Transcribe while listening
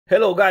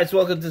Hello guys,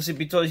 welcome to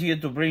CP Toys, here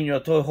to bring you a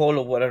toy haul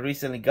of what I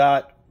recently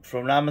got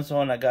from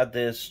Amazon. I got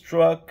this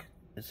truck.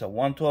 It's a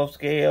 1/12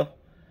 scale.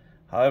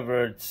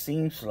 However, it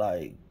seems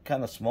like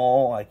kind of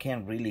small. I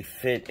can't really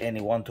fit any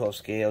 1/12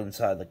 scale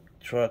inside the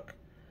truck,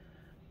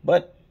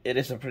 but it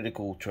is a pretty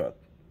cool truck.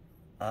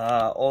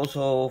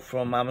 Also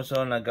from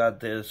Amazon, I got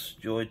this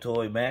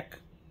JoyToy mech.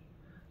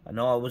 I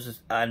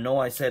know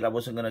I said I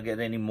wasn't gonna get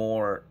any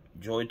more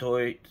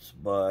JoyToys,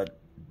 but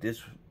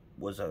this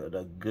was at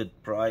a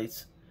good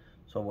price,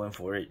 so I went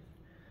for it.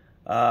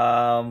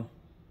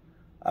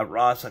 At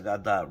Ross, I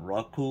got that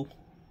Roku.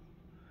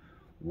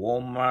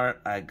 Walmart,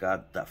 I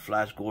got the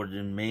Flash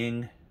Gordon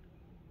Ming.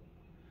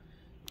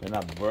 Then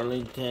at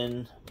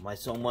Burlington, my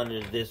son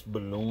wanted this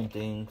balloon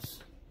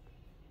things.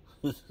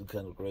 This is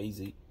kind of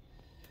crazy.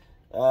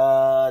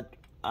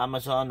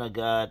 Amazon, I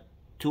got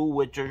two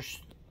Witchers.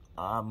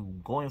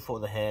 I'm going for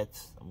the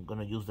heads. I'm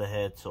gonna use the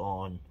heads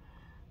on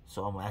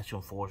some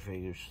action 4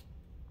 figures.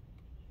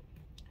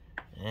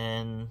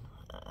 And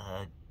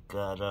I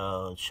got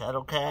a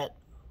Shadow Cat.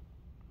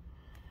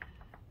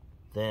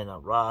 Then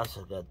at Ross,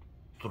 I got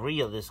 3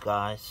 of these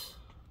guys.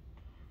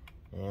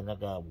 And I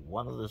got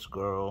 1 of this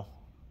girl.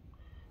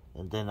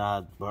 And then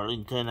at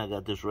Burlington, I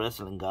got this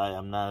wrestling guy.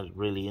 I'm not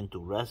really into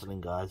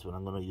wrestling guys, but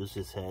I'm gonna use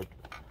his head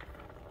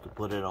to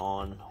put it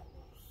on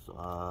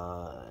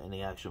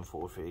any action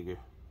 4 figure.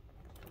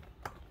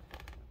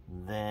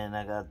 Then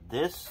I got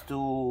this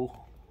 2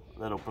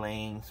 little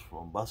planes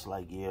from Buzz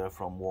Lightyear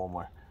from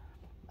Walmart.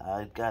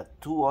 I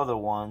got 2 other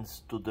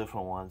ones, 2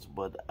 different ones,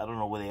 but I don't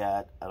know where they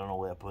at. I don't know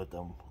where I put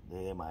them.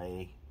 They're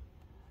MIA.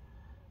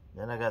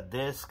 Then I got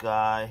this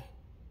guy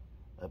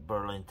at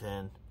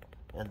Burlington,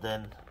 and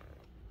then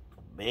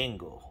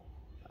bingo,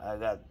 I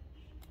got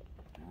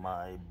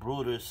my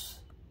Brutus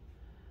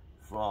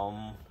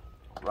from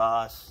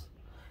Ross.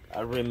 I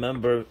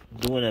remember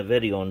doing a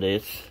video on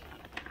this,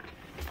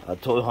 a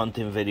toy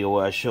hunting video,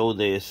 where I showed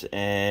this,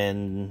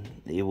 and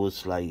it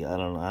was like, I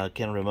don't know, I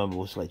can't remember, it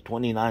was like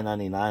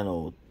 $29.99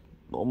 or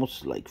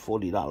almost like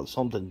 $40,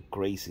 something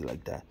crazy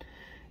like that.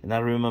 And I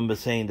remember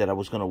saying that I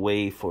was gonna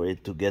wait for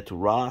it to get to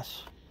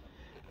Ross,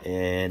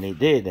 and it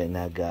did, and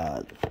I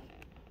got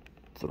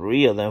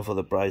 3 of them for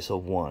the price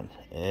of 1,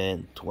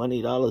 and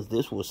 $20.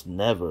 This was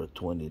never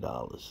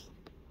 $20.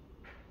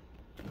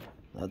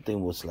 That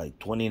thing was like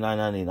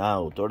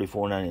 $29.99 or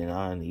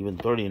 $34.99, even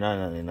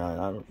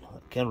 $39.99. I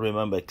can't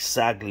remember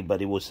exactly, but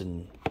it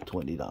wasn't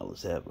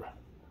 $20 ever.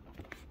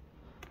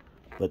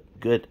 But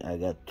good, I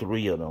got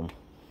 3 of them.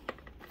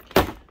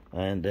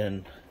 And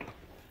then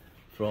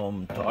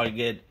from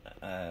Target,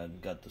 I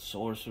got the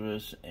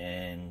Sorceress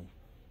and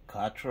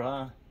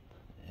Katra,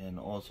 and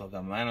also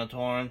got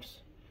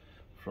Man-at-Arms.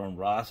 From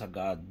Ross, I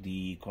got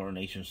the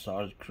Coronation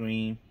Star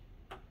Cream.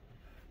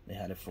 They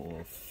had it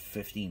for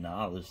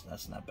 $15.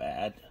 That's not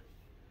bad.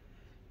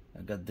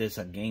 I got this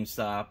at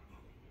GameStop.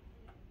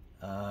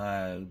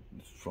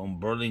 From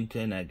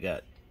Burlington, I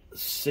got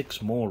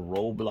 6 more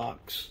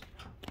Roblox.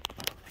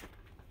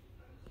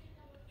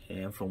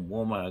 And from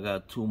Walmart, I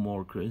got 2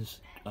 more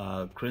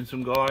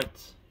Crimson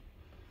Guards.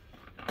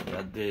 I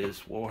got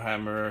this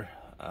Warhammer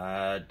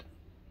at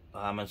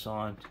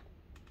Amazon.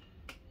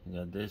 I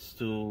got this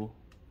 2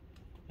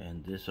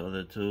 and this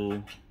other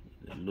 2.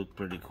 They look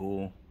pretty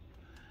cool.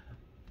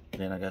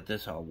 Then I got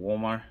this at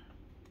Walmart.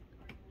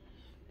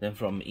 Then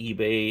from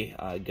eBay,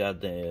 I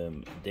got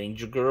the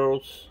Danger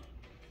Girls.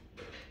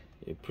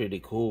 They're pretty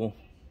cool.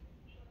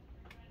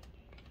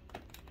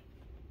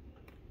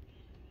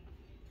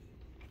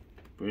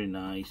 Pretty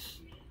nice.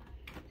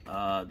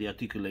 The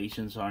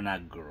articulations are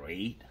not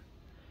great,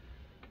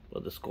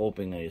 but the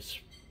sculpting is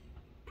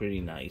pretty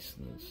nice.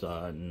 It's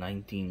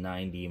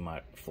 1990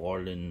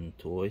 McFarlane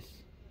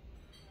toys.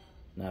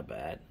 Not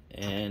bad.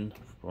 And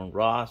from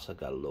Ross, I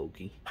got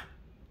Loki.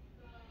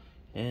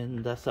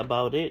 And that's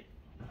about it.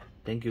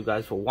 Thank you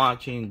guys for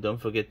watching.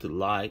 Don't forget to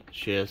like,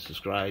 share,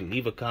 subscribe,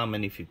 leave a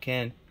comment if you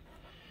can.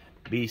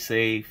 Be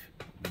safe,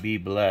 be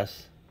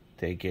blessed,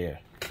 take care.